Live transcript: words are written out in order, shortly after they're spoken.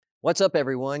What's up,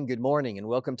 everyone? Good morning, and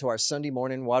welcome to our Sunday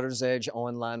morning Water's Edge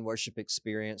online worship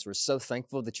experience. We're so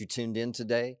thankful that you tuned in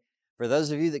today. For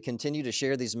those of you that continue to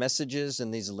share these messages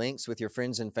and these links with your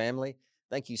friends and family,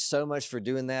 thank you so much for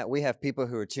doing that. We have people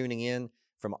who are tuning in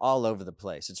from all over the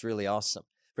place. It's really awesome.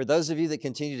 For those of you that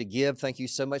continue to give, thank you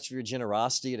so much for your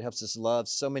generosity. It helps us love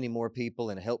so many more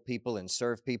people and help people and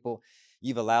serve people.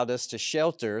 You've allowed us to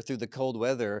shelter through the cold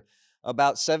weather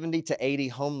about 70 to 80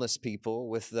 homeless people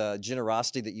with the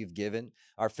generosity that you've given.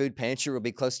 Our food pantry will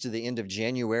be close to the end of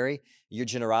January. Your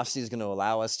generosity is going to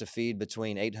allow us to feed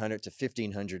between 800 to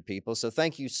 1,500 people. So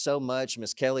thank you so much.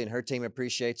 Miss Kelly and her team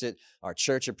appreciates it. Our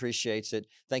church appreciates it.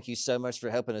 Thank you so much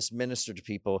for helping us minister to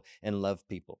people and love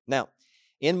people. Now,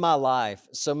 in my life,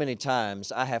 so many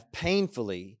times I have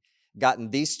painfully gotten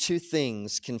these two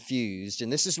things confused,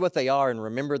 and this is what they are, and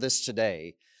remember this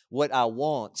today: what I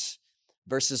want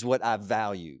versus what I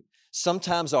value.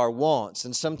 Sometimes our wants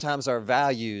and sometimes our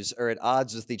values are at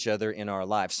odds with each other in our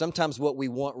life. Sometimes what we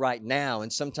want right now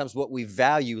and sometimes what we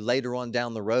value later on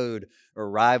down the road are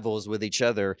rivals with each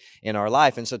other in our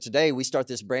life. And so today we start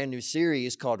this brand new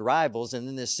series called Rivals. And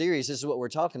in this series, this is what we're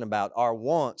talking about: our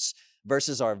wants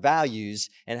versus our values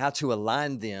and how to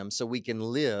align them so we can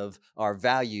live our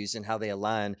values and how they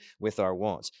align with our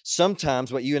wants.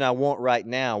 Sometimes what you and I want right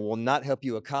now will not help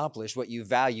you accomplish what you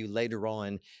value later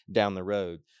on down the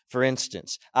road. For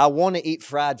instance, I want to eat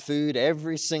fried food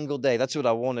every single day. That's what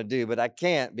I want to do, but I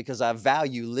can't because I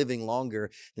value living longer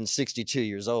than 62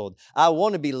 years old. I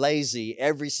want to be lazy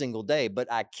every single day, but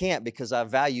I can't because I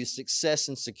value success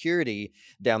and security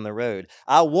down the road.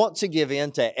 I want to give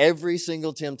in to every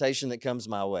single temptation that comes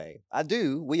my way. I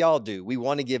do. We all do. We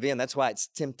want to give in. That's why it's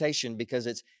temptation, because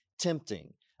it's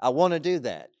tempting. I want to do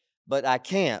that, but I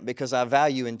can't because I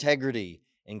value integrity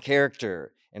and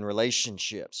character and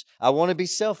relationships. I want to be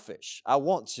selfish. I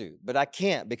want to, but I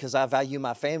can't because I value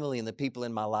my family and the people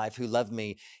in my life who love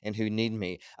me and who need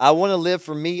me. I want to live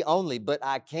for me only, but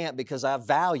I can't because I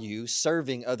value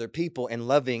serving other people and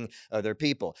loving other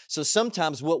people. So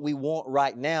sometimes what we want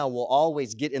right now will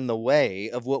always get in the way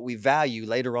of what we value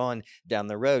later on down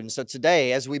the road. And so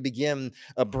today, as we begin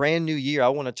a brand new year, I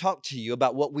want to talk to you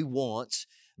about what we want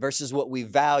versus what we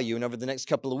value. And over the next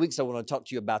couple of weeks, I want to talk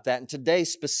to you about that. And today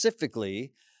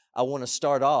specifically, I want to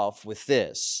start off with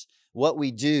this: what we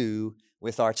do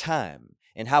with our time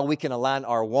and how we can align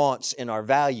our wants and our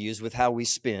values with how we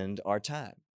spend our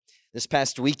time. This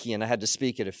past weekend, I had to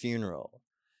speak at a funeral.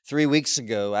 3 weeks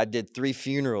ago, I did 3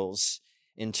 funerals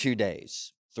in 2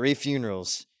 days. 3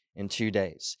 funerals in 2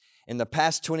 days. In the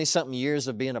past 20-something years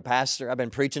of being a pastor, I've been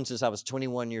preaching since I was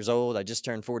 21 years old. I just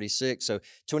turned 46. So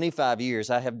 25 years,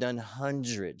 I have done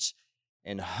hundreds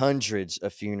and hundreds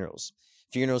of funerals.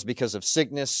 Funerals because of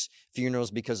sickness,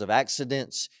 funerals because of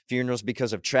accidents, funerals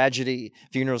because of tragedy,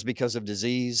 funerals because of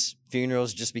disease,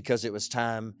 funerals just because it was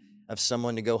time of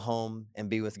someone to go home and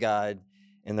be with God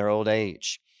in their old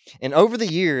age. And over the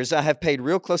years, I have paid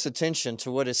real close attention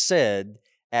to what is said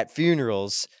at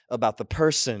funerals about the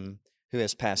person who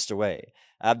has passed away.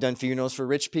 I've done funerals for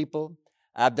rich people.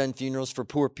 I've done funerals for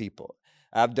poor people.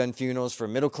 I've done funerals for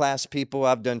middle-class people.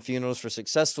 I've done funerals for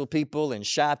successful people and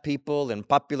shy people and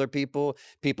popular people,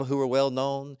 people who are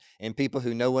well-known and people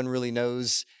who no one really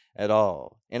knows at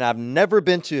all. And I've never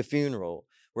been to a funeral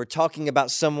where talking about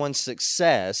someone's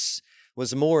success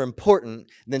was more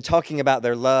important than talking about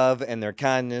their love and their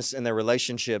kindness and their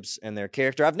relationships and their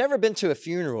character. I've never been to a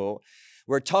funeral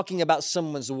where talking about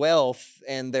someone's wealth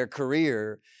and their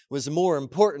career was more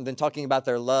important than talking about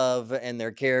their love and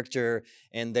their character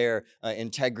and their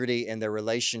integrity and their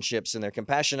relationships and their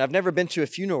compassion. I've never been to a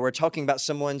funeral where talking about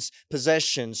someone's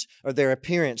possessions or their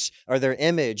appearance or their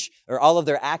image or all of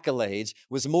their accolades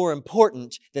was more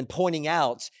important than pointing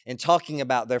out and talking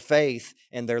about their faith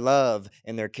and their love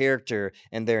and their character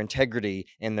and their integrity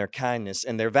and their kindness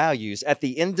and their values. At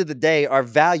the end of the day, our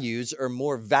values are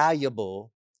more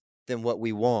valuable than what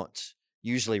we want,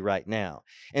 usually right now.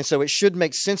 And so it should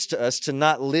make sense to us to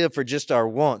not live for just our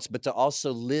wants, but to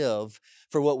also live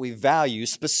for what we value,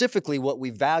 specifically what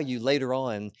we value later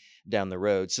on down the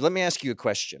road. So let me ask you a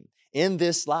question. In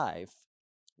this life,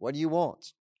 what do you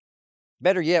want?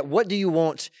 Better yet, what do you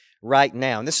want right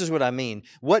now? And this is what I mean.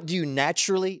 What do you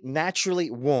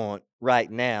naturally want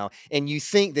right now? And you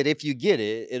think that if you get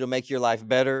it, it'll make your life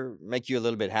better, make you a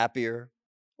little bit happier.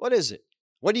 What is it?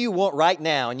 What do you want right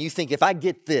now? And you think, if I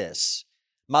get this,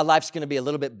 my life's going to be a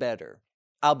little bit better.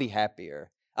 I'll be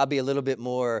happier. I'll be a little bit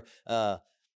more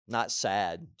not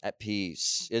sad, at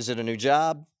peace. Is it a new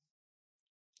job?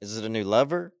 Is it a new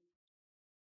lover?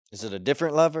 Is it a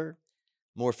different lover?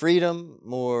 More freedom,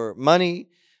 more money,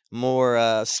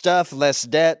 more stuff, less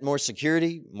debt, more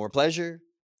security, more pleasure?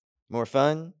 More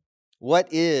fun? What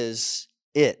is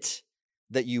it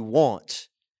that you want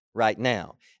right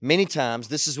now? Many times,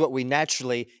 this is what we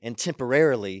naturally and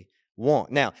temporarily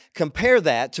want. Now, compare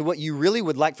that to what you really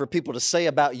would like for people to say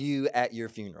about you at your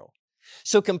funeral.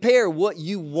 So compare what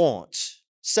you want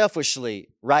selfishly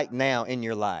right now in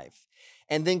your life,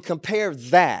 and then compare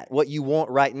that, what you want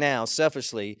right now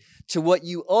selfishly, to what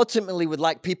you ultimately would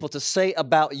like people to say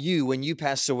about you when you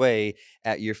pass away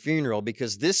at your funeral,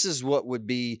 because this is what would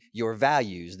be your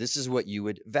values. This is what you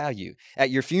would value.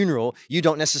 At your funeral, you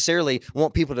don't necessarily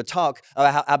want people to talk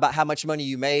about how much money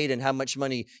you made and how much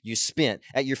money you spent.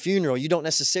 At your funeral, you don't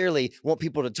necessarily want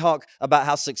people to talk about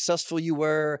how successful you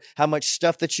were, how much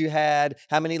stuff that you had,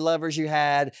 how many lovers you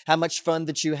had, how much fun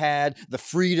that you had, the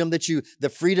freedom that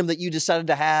you decided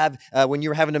to have when you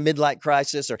were having a midlife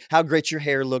crisis, or how great your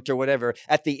hair looked, or whatever.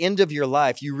 At the end of your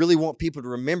life, you really want people to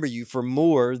remember you for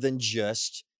more than just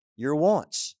your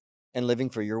wants and living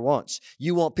for your wants.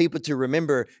 You want people to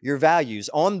remember your values.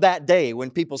 On that day, when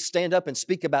people stand up and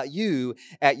speak about you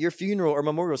at your funeral or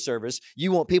memorial service,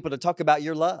 you want people to talk about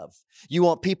your love. You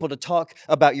want people to talk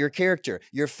about your character,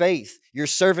 your faith, your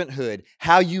servanthood,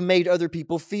 how you made other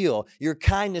people feel, your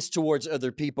kindness towards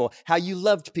other people, how you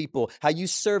loved people, how you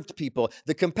served people,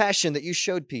 the compassion that you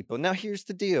showed people. Now, here's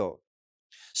the deal.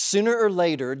 Sooner or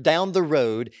later, down the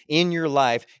road in your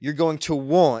life, you're going to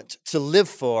want to live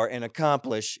for and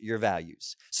accomplish your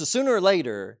values. So sooner or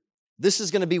later, this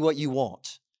is going to be what you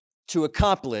want, to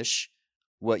accomplish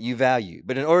what you value.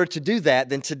 But in order to do that,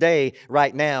 then today,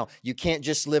 right now, you can't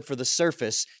just live for the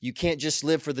surface. You can't just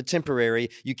live for the temporary.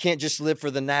 You can't just live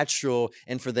for the natural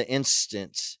and for the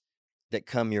instant that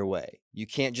come your way. You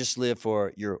can't just live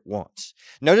for your wants.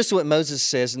 Notice what Moses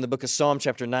says in the book of Psalm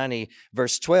chapter 90,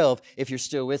 verse 12. If you're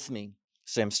still with me,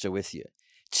 say I'm still with you.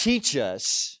 Teach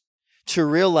us to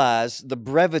realize the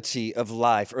brevity of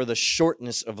life, or the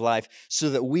shortness of life, so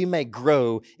that we may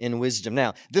grow in wisdom.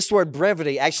 Now, this word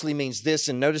brevity actually means this,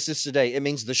 and notice this today. It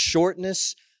means the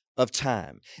shortness of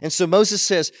time. And so Moses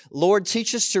says, Lord,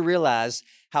 teach us to realize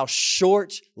how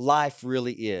short life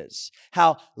really is,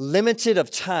 how limited of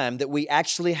time that we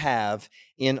actually have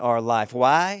in our life.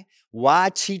 Why? Why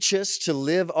teach us to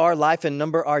live our life and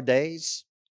number our days?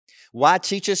 Why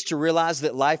teach us to realize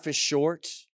that life is short?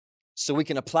 So we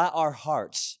can apply our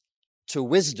hearts to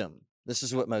wisdom. This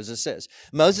is what Moses says.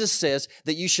 Moses says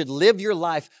that you should live your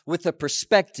life with a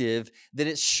perspective that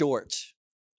it's short,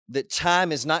 that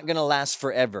time is not going to last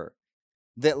forever,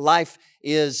 that life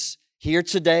is here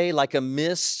today like a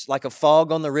mist, like a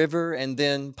fog on the river, and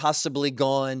then possibly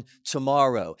gone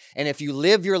tomorrow. And if you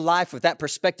live your life with that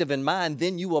perspective in mind,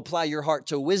 then you will apply your heart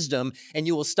to wisdom, and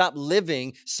you will stop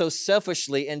living so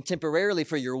selfishly and temporarily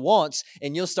for your wants,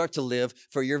 and you'll start to live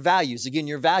for your values. Again,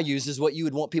 your values is what you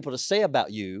would want people to say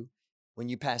about you when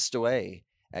you passed away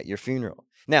at your funeral.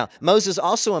 Now, Moses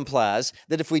also implies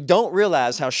that if we don't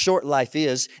realize how short life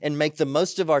is and make the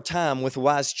most of our time with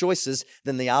wise choices,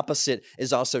 then the opposite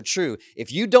is also true.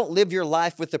 If you don't live your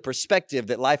life with the perspective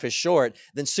that life is short,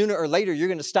 then sooner or later you're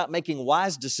going to stop making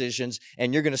wise decisions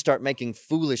and you're going to start making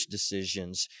foolish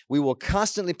decisions. We will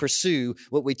constantly pursue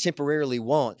what we temporarily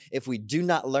want if we do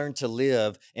not learn to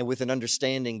live and with an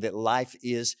understanding that life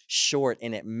is short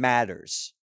and it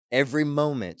matters. Every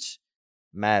moment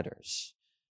matters.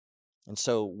 And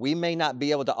so we may not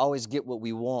be able to always get what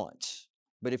we want,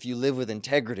 but if you live with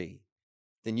integrity,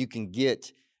 then you can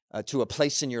get to a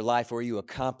place in your life where you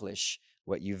accomplish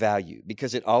what you value,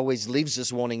 because it always leaves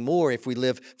us wanting more if we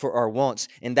live for our wants.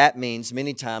 And that means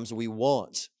many times we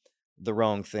want the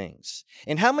wrong things.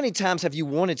 And how many times have you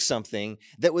wanted something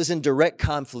that was in direct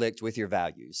conflict with your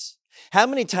values? How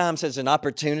many times has an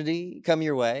opportunity come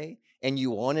your way and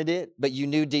you wanted it, but you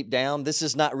knew deep down, this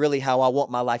is not really how I want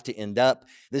my life to end up.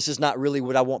 This is not really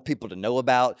what I want people to know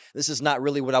about. This is not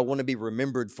really what I want to be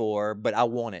remembered for, but I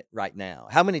want it right now.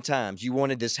 How many times you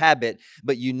wanted this habit,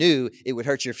 but you knew it would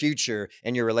hurt your future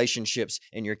and your relationships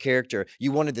and your character?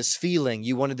 You wanted this feeling,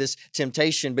 you wanted this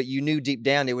temptation, but you knew deep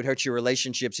down it would hurt your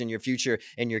relationships and your future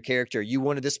and your character. You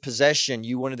wanted this possession,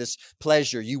 you wanted this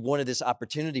pleasure, you wanted this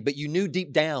opportunity, but you knew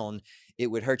deep down it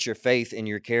would hurt your faith and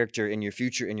your character and your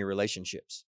future and your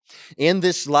relationships. In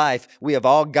this life, we have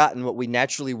all gotten what we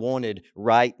naturally wanted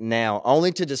right now,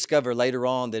 only to discover later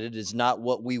on that it is not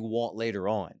what we want later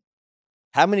on.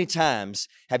 How many times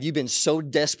have you been so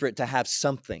desperate to have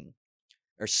something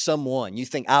or someone, you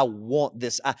think, I want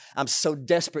this, I'm so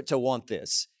desperate to want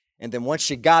this. And then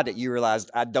once you got it, you realized,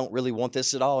 I don't really want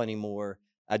this at all anymore.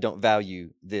 I don't value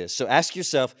this. So ask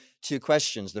yourself 2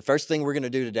 questions. The first thing we're going to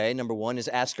do today, number 1, is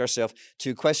ask ourselves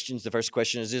 2 questions. The first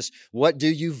question is this: what do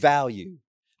you value?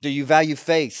 Do you value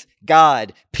faith,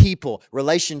 God, people,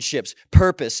 relationships,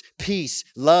 purpose, peace,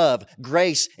 love,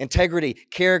 grace, integrity,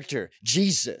 character,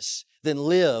 Jesus? Then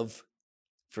live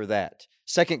for that.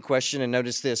 Second question, and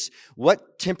notice this: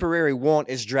 what temporary want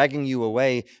is dragging you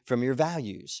away from your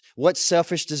values? What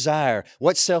selfish desire,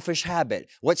 what selfish habit,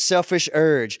 what selfish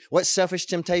urge, what selfish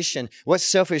temptation, what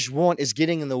selfish want is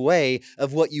getting in the way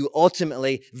of what you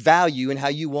ultimately value and how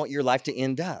you want your life to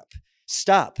end up?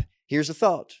 Stop. Here's a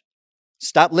thought.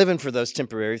 Stop living for those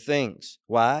temporary things.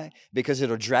 Why? Because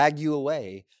it'll drag you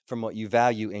away from what you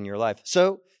value in your life.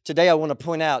 So today I want to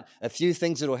point out a few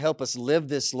things that will help us live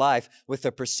this life with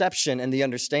the perception and the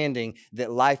understanding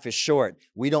that life is short.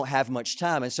 We don't have much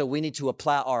time, and so we need to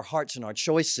apply our hearts and our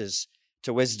choices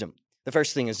to wisdom. The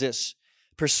first thing is this: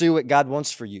 pursue what God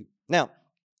wants for you. Now,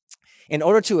 in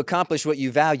order to accomplish what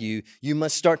you value, you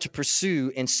must start to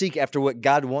pursue and seek after what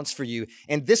God wants for you.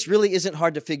 And this really isn't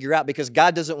hard to figure out because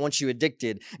God doesn't want you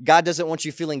addicted. God doesn't want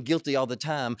you feeling guilty all the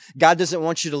time. God doesn't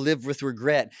want you to live with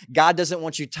regret. God doesn't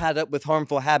want you tied up with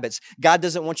harmful habits. God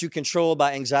doesn't want you controlled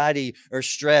by anxiety or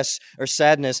stress or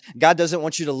sadness. God doesn't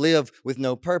want you to live with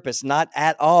no purpose. Not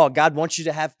at all. God wants you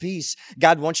to have peace.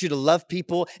 God wants you to love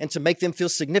people and to make them feel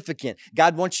significant.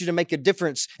 God wants you to make a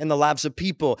difference in the lives of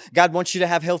people. God wants you to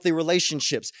have healthy relationships.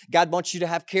 God wants you to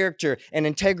have character and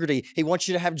integrity. He wants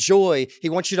you to have joy. He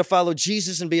wants you to follow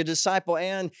Jesus and be a disciple.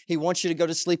 And He wants you to go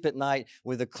to sleep at night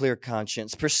with a clear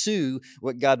conscience. Pursue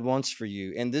what God wants for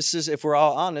you. And this is, if we're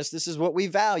all honest, this is what we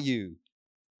value.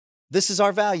 This is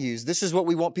our values. This is what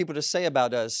we want people to say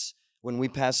about us when we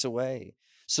pass away.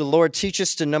 So Lord, teach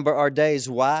us to number our days.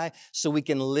 Why? So we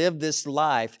can live this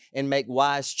life and make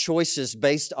wise choices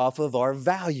based off of our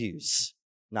values,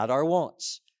 not our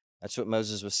wants. That's what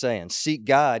Moses was saying. Seek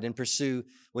God and pursue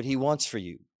what He wants for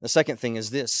you. The second thing is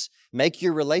this: make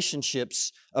your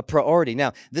relationships a priority.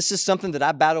 Now, this is something that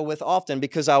I battle with often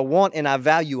because I want and I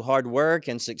value hard work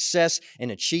and success and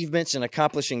achievements and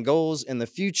accomplishing goals in the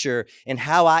future and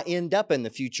how I end up in the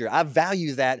future. I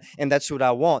value that, and that's what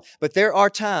I want. But there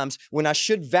are times when I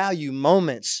should value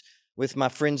moments with my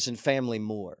friends and family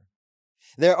more.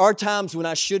 There are times when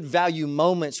I should value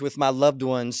moments with my loved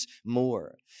ones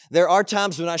more. There are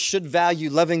times when I should value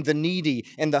loving the needy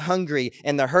and the hungry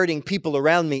and the hurting people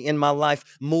around me in my life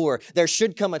more. There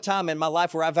should come a time in my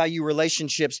life where I value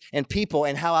relationships and people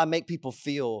and how I make people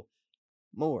feel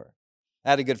more.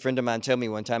 I had a good friend of mine tell me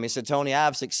one time, he said, Tony,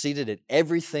 I've succeeded at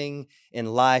everything in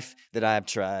life that I have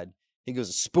tried. He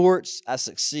goes, sports, I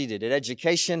succeeded. At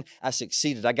education, I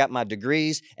succeeded. I got my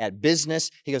degrees. At business,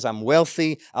 he goes, I'm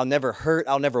wealthy. I'll never hurt.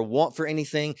 I'll never want for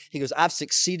anything. He goes, I've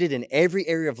succeeded in every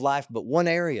area of life but one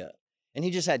area. And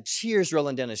he just had tears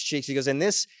rolling down his cheeks. He goes, and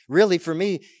this really for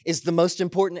me is the most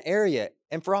important area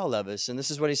and for all of us. And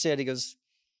this is what he said. He goes,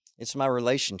 it's my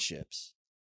relationships.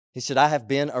 He said, I have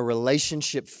been a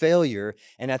relationship failure.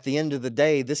 And at the end of the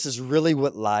day, this is really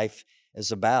what life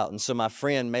is about. And so my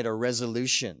friend made a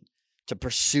resolution to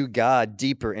pursue God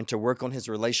deeper and to work on his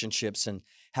relationships and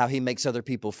how he makes other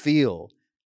people feel,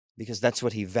 because that's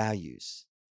what he values.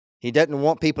 He doesn't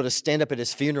want people to stand up at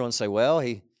his funeral and say, well,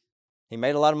 he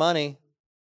made a lot of money.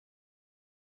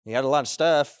 He had a lot of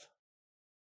stuff.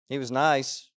 He was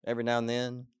nice every now and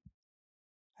then.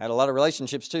 Had a lot of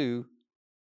relationships too.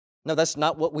 No, that's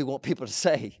not what we want people to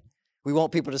say. We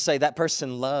want people to say that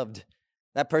person loved,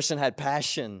 that person had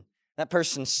passion, that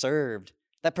person served,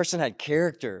 that person had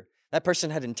character, that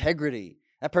person had integrity,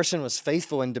 that person was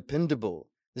faithful and dependable.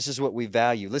 This is what we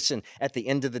value. Listen, at the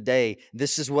end of the day,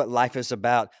 this is what life is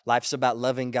about. Life's about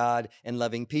loving God and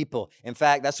loving people. In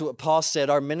fact, that's what Paul said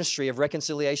our ministry of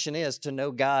reconciliation is, to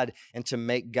know God and to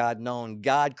make God known.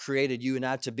 God created you and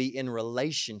I to be in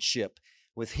relationship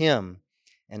with Him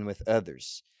and with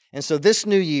others. And so this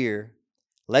new year,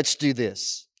 let's do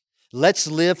this. Let's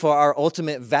live for our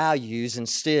ultimate values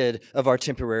instead of our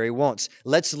temporary wants.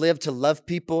 Let's live to love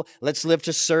people. Let's live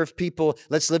to serve people.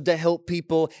 Let's live to help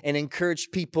people and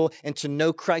encourage people and to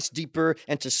know Christ deeper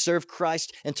and to serve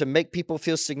Christ and to make people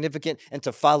feel significant and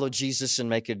to follow Jesus and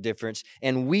make a difference.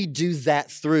 And we do that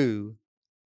through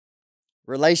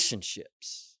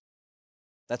relationships.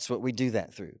 That's what we do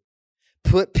that through.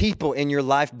 Put people in your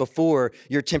life before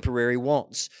your temporary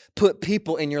wants. Put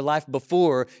people in your life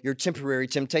before your temporary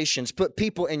temptations. Put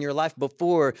people in your life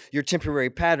before your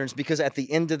temporary patterns, because at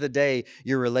the end of the day,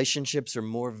 your relationships are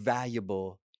more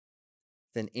valuable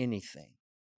than anything.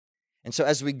 And so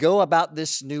as we go about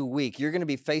this new week, you're going to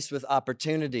be faced with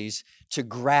opportunities to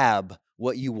grab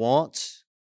what you want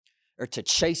or to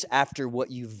chase after what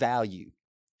you value.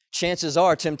 Chances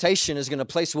are temptation is going to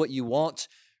place what you want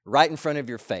right in front of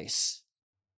your face.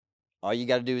 All you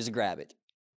got to do is grab it.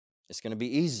 It's going to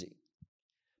be easy.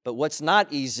 But what's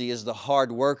not easy is the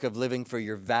hard work of living for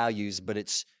your values, but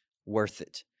it's worth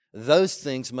it. Those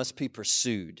things must be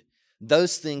pursued.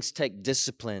 Those things take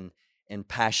discipline and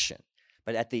passion.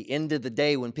 But at the end of the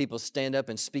day, when people stand up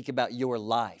and speak about your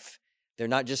life, they're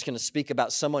not just going to speak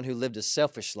about someone who lived a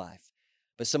selfish life,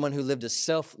 but someone who lived a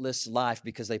selfless life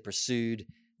because they pursued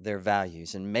their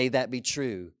values. And may that be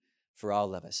true for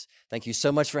all of us. Thank you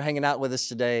so much for hanging out with us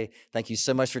today. Thank you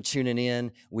so much for tuning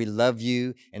in. We love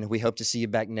you, and we hope to see you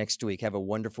back next week. Have a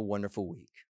wonderful, wonderful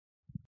week.